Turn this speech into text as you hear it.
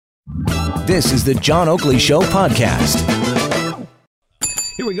This is the John Oakley Show podcast.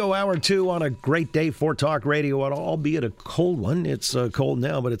 Here we go, hour two on a great day for talk radio, albeit a cold one. It's cold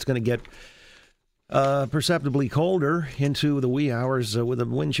now, but it's going to get perceptibly colder into the wee hours with a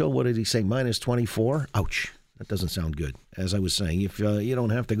wind chill. What did he say? Minus 24? Ouch. That doesn't sound good. As I was saying, if you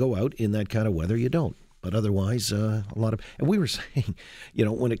don't have to go out in that kind of weather, you don't. But otherwise, a lot of... And we were saying,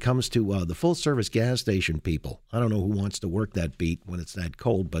 when it comes to the full-service gas station people, I don't know who wants to work that beat when it's that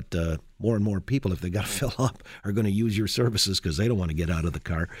cold, but more and more people, if they got to fill up, are going to use your services because they don't want to get out of the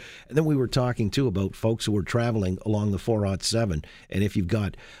car. And then we were talking, too, about folks who are traveling along the 407. And if you've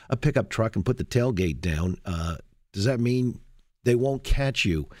got a pickup truck and put the tailgate down, does that mean they won't catch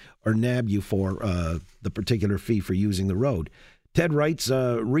you or nab you for the particular fee for using the road? Ted writes,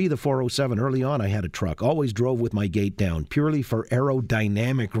 re the 407, early on I had a truck, always drove with my gate down, purely for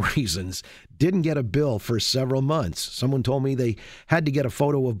aerodynamic reasons. Didn't get a bill for several months. Someone told me they had to get a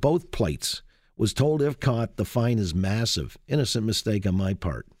photo of both plates. Was told if caught, the fine is massive. Innocent mistake on my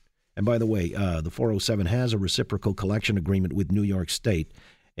part. And by the way, the 407 has a reciprocal collection agreement with New York State,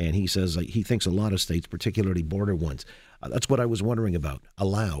 and he says he thinks a lot of states, particularly border ones. That's what I was wondering about,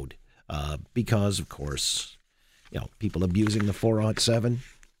 allowed, because, of course... people abusing the 407.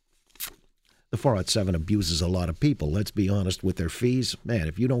 The 407 abuses a lot of people, let's be honest, with their fees. Man,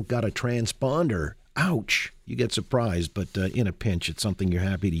 if you don't got a transponder, ouch, you get surprised. But in a pinch, it's something you're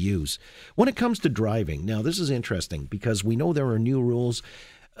happy to use. When it comes to driving, now this is interesting because we know there are new rules.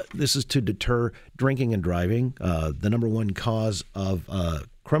 This is to deter drinking and driving, the number one cause of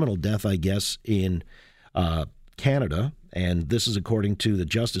criminal death, I guess, in Canada. And this is according to the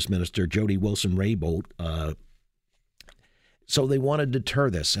Justice Minister, Jody Wilson-Raybould. So they want to deter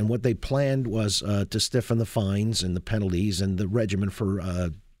this, and what they planned was to stiffen the fines and the penalties and the regimen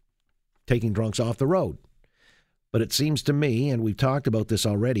for taking drunks off the road. But it seems to me, and we've talked about this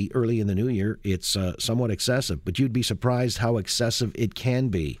already early in the new year, it's somewhat excessive, but you'd be surprised how excessive it can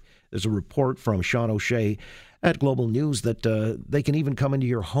be. There's a report from Sean O'Shea at Global News that they can even come into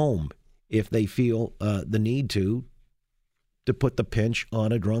your home if they feel the need to put the pinch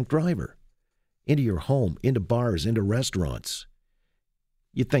on a drunk driver. Into your home, into bars, into restaurants.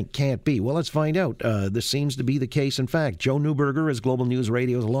 You think can't be. Well, let's find out. This seems to be the case. In fact, Joe Neuberger is Global News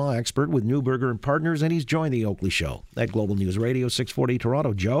Radio's law expert with Neuberger and Partners, and he's joined the Oakley Show at Global News Radio 640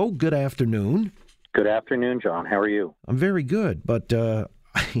 Toronto. Joe, good afternoon. Good afternoon, John. How are you? I'm very good, but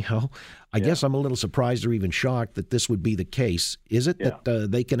I guess I'm a little surprised or even shocked that this would be the case. Is it that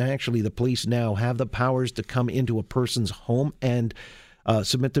they can actually, the police now have the powers to come into a person's home and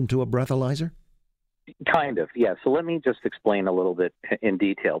submit them to a breathalyzer? Kind of, yeah. So let me just explain a little bit in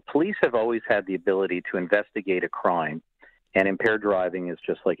detail. Police have always had the ability to investigate a crime, and impaired driving is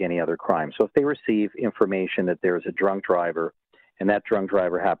just like any other crime. So if they receive information that there is a drunk driver, and that drunk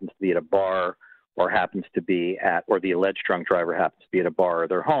driver happens to be at a bar or happens to be at, or the alleged drunk driver happens to be at a bar or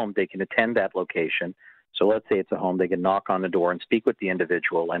their home, they can attend that location. So let's say it's a home, they can knock on the door and speak with the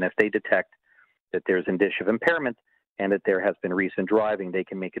individual, and if they detect that there's indicia of impairment, and that there has been recent driving, they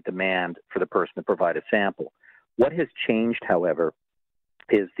can make a demand for the person to provide a sample. What has changed, however,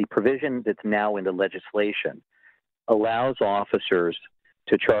 is the provision that's now in the legislation allows officers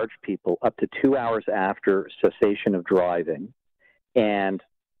to charge people up to 2 hours after cessation of driving. And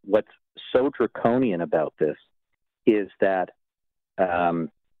what's so draconian about this is that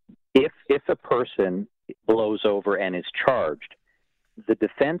if a person blows over and is charged, the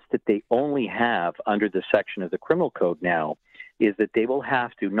defense that they only have under the section of the criminal code now is that they will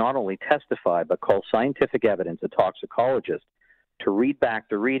have to not only testify, but call scientific evidence, a toxicologist, to read back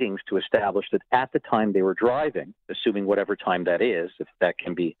the readings to establish that at the time they were driving, assuming whatever time that is, if that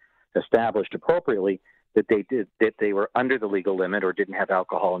can be established appropriately, that they were under the legal limit or didn't have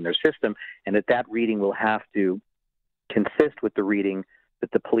alcohol in their system, and that reading will have to consist with the reading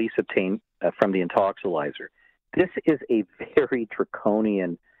that the police obtained from the intoxilizer. This is a very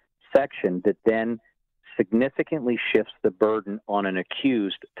draconian section that then significantly shifts the burden on an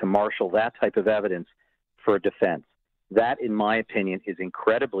accused to marshal that type of evidence for a defense. That, in my opinion, is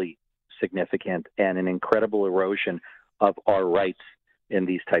incredibly significant and an incredible erosion of our rights in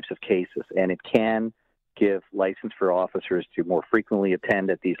these types of cases. And it can give license for officers to more frequently attend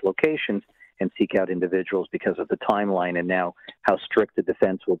at these locations and seek out individuals because of the timeline and now how strict the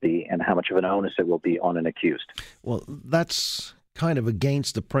defense will be and how much of an onus it will be on an accused. Well, that's kind of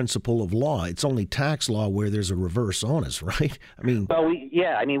against the principle of law. It's only tax law where there's a reverse onus, right? I mean, well,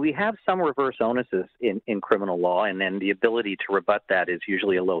 we have some reverse onuses in criminal law, and then the ability to rebut that is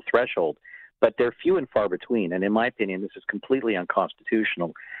usually a low threshold, but they're few and far between. And in my opinion, this is completely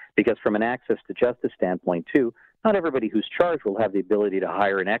unconstitutional because from an access to justice standpoint, too, not everybody who's charged will have the ability to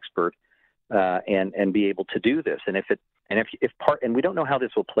hire an expert and be able to do this. And and we don't know how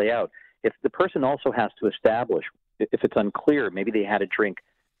this will play out. If the person also has to establish, if it's unclear, maybe they had a drink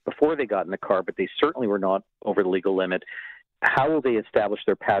before they got in the car, but they certainly were not over the legal limit, how will they establish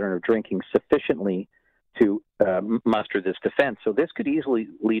their pattern of drinking sufficiently to muster this defense? So this could easily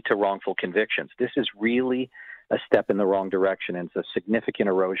lead to wrongful convictions. This is really a step in the wrong direction, and it's a significant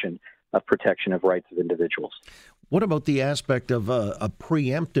erosion of protection of rights of individuals. What about the aspect of a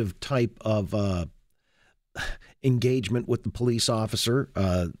preemptive type of engagement with the police officer?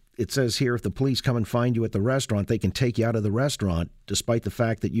 It says here, if the police come and find you at the restaurant, they can take you out of the restaurant, despite the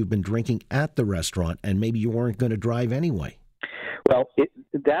fact that you've been drinking at the restaurant, and maybe you weren't going to drive anyway. Well,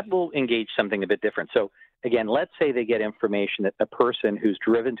 that will engage something a bit different. So, again, let's say they get information that a person who's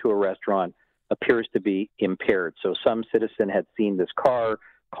driven to a restaurant appears to be impaired. So some citizen had seen this car,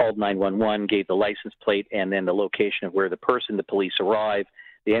 called 911, gave the license plate, and then the location of where the police arrive.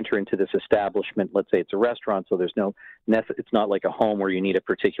 They enter into this establishment. Let's say it's a restaurant, so it's not like a home where you need a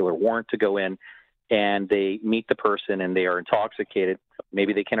particular warrant to go in. And they meet the person and they are intoxicated.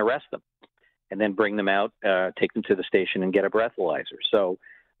 Maybe they can arrest them and then bring them out, take them to the station and get a breathalyzer. So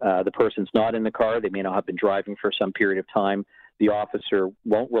the person's not in the car. They may not have been driving for some period of time. The officer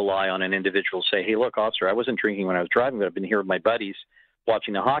won't rely on an individual to say, hey, look, officer, I wasn't drinking when I was driving, but I've been here with my buddies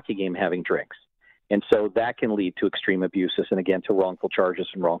watching a hockey game having drinks. And so that can lead to extreme abuses and, again, to wrongful charges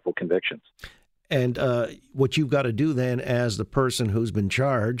and wrongful convictions. And what you've got to do then as the person who's been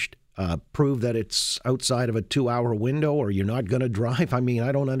charged, prove that it's outside of a 2-hour window or you're not going to drive? I mean,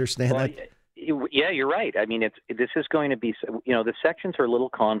 I don't understand that. Yeah, you're right. I mean, this is going to be, the sections are a little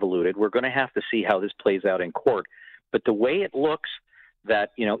convoluted. We're going to have to see how this plays out in court. But the way it looks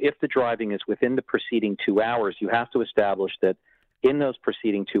that, if the driving is within the preceding 2 hours, you have to establish that in those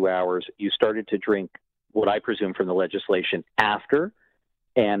preceding 2 hours, you started to drink what I presume from the legislation after,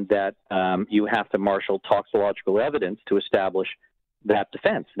 and that you have to marshal toxicological evidence to establish that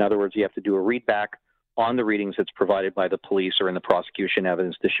defense. In other words, you have to do a readback on the readings that's provided by the police or in the prosecution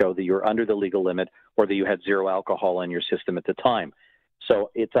evidence to show that you're under the legal limit or that you had zero alcohol in your system at the time.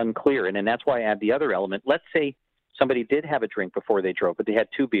 So it's unclear. And then that's why I add the other element. Let's say somebody did have a drink before they drove, but they had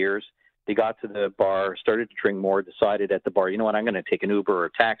 2 beers. They got to the bar, started to drink more, decided at the bar, you know what, I'm going to take an Uber or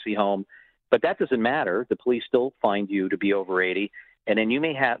a taxi home. But that doesn't matter. The police still find you to be over 80. And then you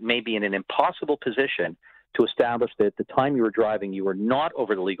may be in an impossible position to establish that at the time you were driving, you were not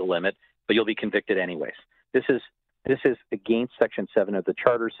over the legal limit, but you'll be convicted anyways. This is against Section 7 of the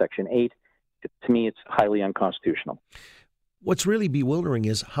Charter, Section 8. To me, it's highly unconstitutional. What's really bewildering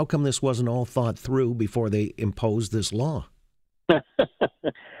is how come this wasn't all thought through before they imposed this law?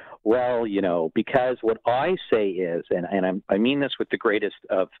 Well, because what I say is, and I mean this with the greatest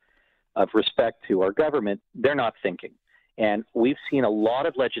of respect to our government, they're not thinking. And we've seen a lot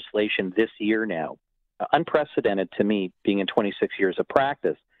of legislation this year now, unprecedented to me, being in 26 years of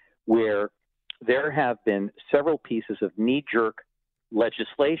practice, where there have been several pieces of knee-jerk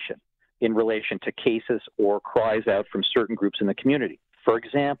legislation in relation to cases or cries out from certain groups in the community. For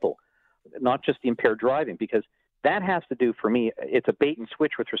example, not just the impaired driving, because that has to do, for me, it's a bait and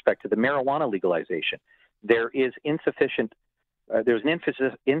switch with respect to the marijuana legalization. There's an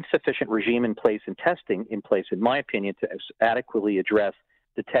insufficient regime in place and testing in place, in my opinion, to adequately address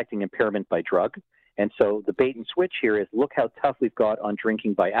detecting impairment by drug. And so the bait and switch here is, look how tough we've got on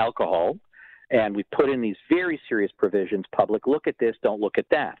drinking by alcohol. And we've put in these very serious provisions, public look at this, don't look at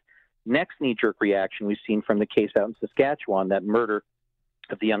that. Next knee-jerk reaction we've seen from the case out in Saskatchewan, that murder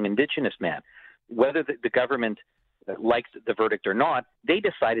of the young Indigenous man. Whether the government likes the verdict or not, they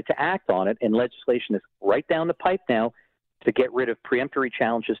decided to act on it, and legislation is right down the pipe now to get rid of preemptory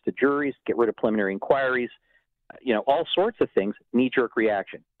challenges to juries, get rid of preliminary inquiries, all sorts of things, knee-jerk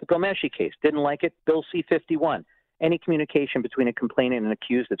reaction. The Gomeshi case, didn't like it, Bill C-51. Any communication between a complainant and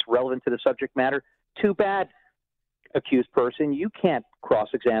accused that's relevant to the subject matter, too bad, accused person. You can't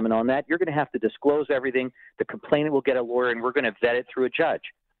cross-examine on that. You're going to have to disclose everything. The complainant will get a lawyer, and we're going to vet it through a judge.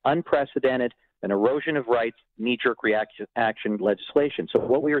 Unprecedented, an erosion of rights, knee-jerk action legislation. So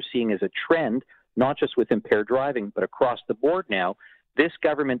what we are seeing is a trend, not just with impaired driving, but across the board now. This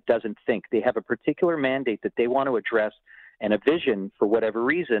government doesn't think. They have a particular mandate that they want to address and a vision for whatever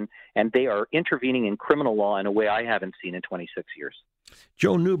reason, and they are intervening in criminal law in a way I haven't seen in 26 years.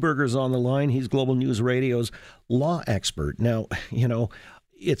 Joe Neuberger's on the line. He's Global News Radio's law expert. Now,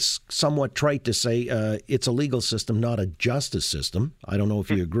 it's somewhat trite to say it's a legal system, not a justice system. I don't know if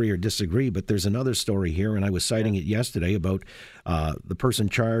you agree or disagree, but there's another story here, and I was citing it yesterday about the person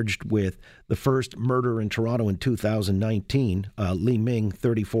charged with the first murder in Toronto in 2019. Li Ming,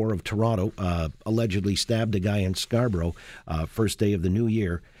 34, of Toronto, allegedly stabbed a guy in Scarborough first day of the new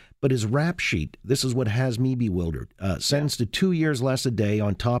year. But his rap sheet, this is what has me bewildered, sentenced to 2 years less a day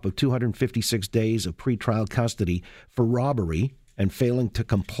on top of 256 days of pretrial custody for robbery and failing to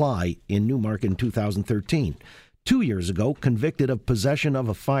comply in Newmarket in 2013. 2 years ago, convicted of possession of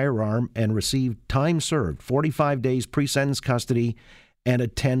a firearm and received time served, 45 days pre-sentence custody, and a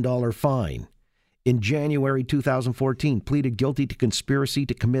 $10 fine. In January 2014, pleaded guilty to conspiracy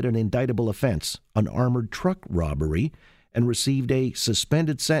to commit an indictable offense, an armored truck robbery, and received a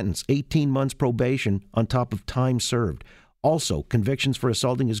suspended sentence, 18 months probation on top of time served. Also, convictions for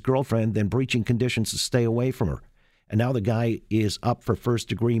assaulting his girlfriend, then breaching conditions to stay away from her. And now the guy is up for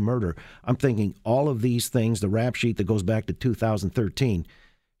first-degree murder. I'm thinking all of these things, the rap sheet that goes back to 2013,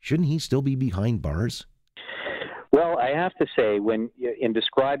 shouldn't he still be behind bars? Well, I have to say, in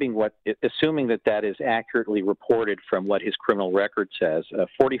describing assuming that is accurately reported from what his criminal record says,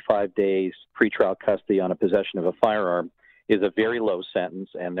 45 days pretrial custody on a possession of a firearm is a very low sentence,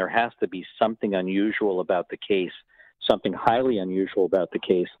 and there has to be something unusual about the case, something highly unusual about the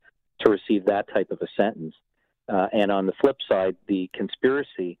case to receive that type of a sentence. And on the flip side, the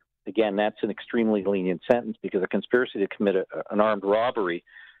conspiracy, again, that's an extremely lenient sentence because a conspiracy to commit an armed robbery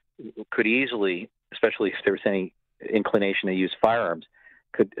could easily, especially if there was any inclination to use firearms,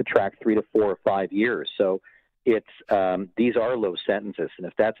 could attract 3 to 4 or 5 years. So these are low sentences. And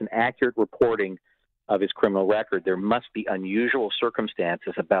if that's an accurate reporting of his criminal record, there must be unusual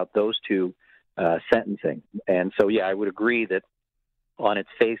circumstances about those two sentencing. And so, yeah, I would agree that on its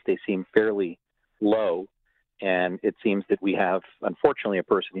face, they seem fairly low. And it seems that we have, unfortunately, a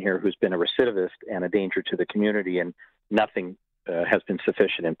person here who's been a recidivist and a danger to the community, and nothing has been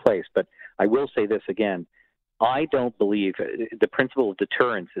sufficient in place. But I will say this again. I don't believe the principle of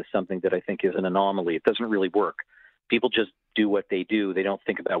deterrence is something that I think is an anomaly. It doesn't really work. People just do what they do. They don't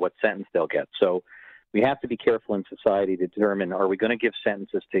think about what sentence they'll get. So we have to be careful in society to determine, are we going to give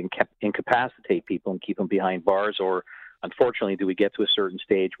sentences to incapacitate people and keep them behind bars, or unfortunately, do we get to a certain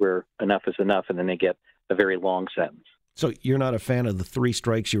stage where enough is enough and then they get a very long sentence? So you're not a fan of the 3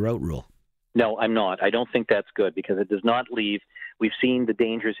 strikes you're out rule? No, I'm not. I don't think that's good because it does not leave. We've seen the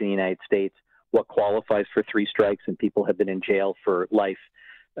dangers in the United States, what qualifies for 3 strikes, and people have been in jail for life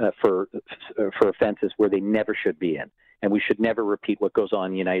for offenses where they never should be in. And we should never repeat what goes on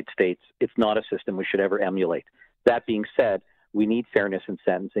in the United States. It's not a system we should ever emulate. That being said, we need fairness in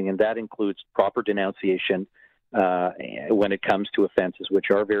sentencing, and that includes proper denunciation when it comes to offenses which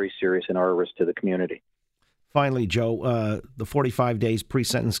are very serious and are a risk to the community. Finally, Joe, the 45 days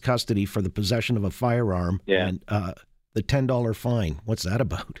pre-sentence custody for the possession of a firearm and the $10 fine. What's that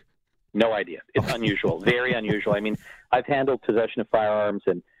about? No idea. It's unusual, very unusual. I mean, I've handled possession of firearms,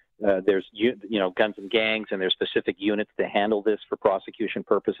 and there's guns and gangs, and there's specific units to handle this for prosecution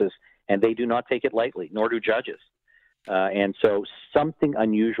purposes, and they do not take it lightly, nor do judges. And so something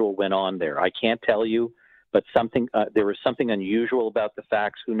unusual went on there. I can't tell you, but there was something unusual about the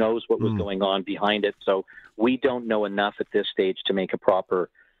facts. Who knows what was going on behind it? So we don't know enough at this stage to make a proper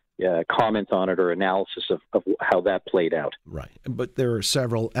comment on it or analysis of how that played out. Right. But there are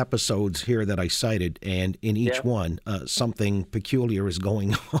several episodes here that I cited, and in each one, something peculiar is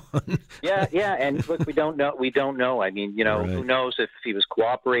going on. Yeah. And look, we don't know. I mean, right. Who knows if he was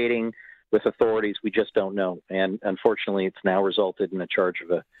cooperating with authorities? We just don't know. And unfortunately, it's now resulted in a charge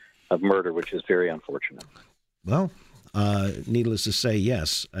of murder, which is very unfortunate. Well, needless to say,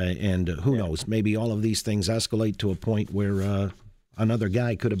 yes. And who knows? Maybe all of these things escalate to a point where another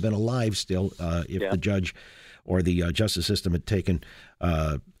guy could have been alive still if the judge or the justice system had taken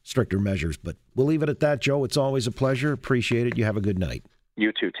stricter measures. But we'll leave it at that, Joe. It's always a pleasure. Appreciate it. You have a good night.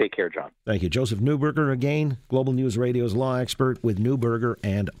 You too. Take care, John. Thank you. Joseph Neuberger again, Global News Radio's law expert with Neuberger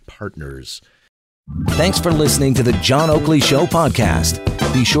and Partners. Thanks for listening to the John Oakley Show podcast.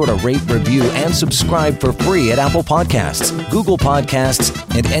 Be sure to rate, review, and subscribe for free at Apple Podcasts, Google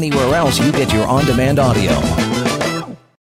Podcasts, and anywhere else you get your on-demand audio.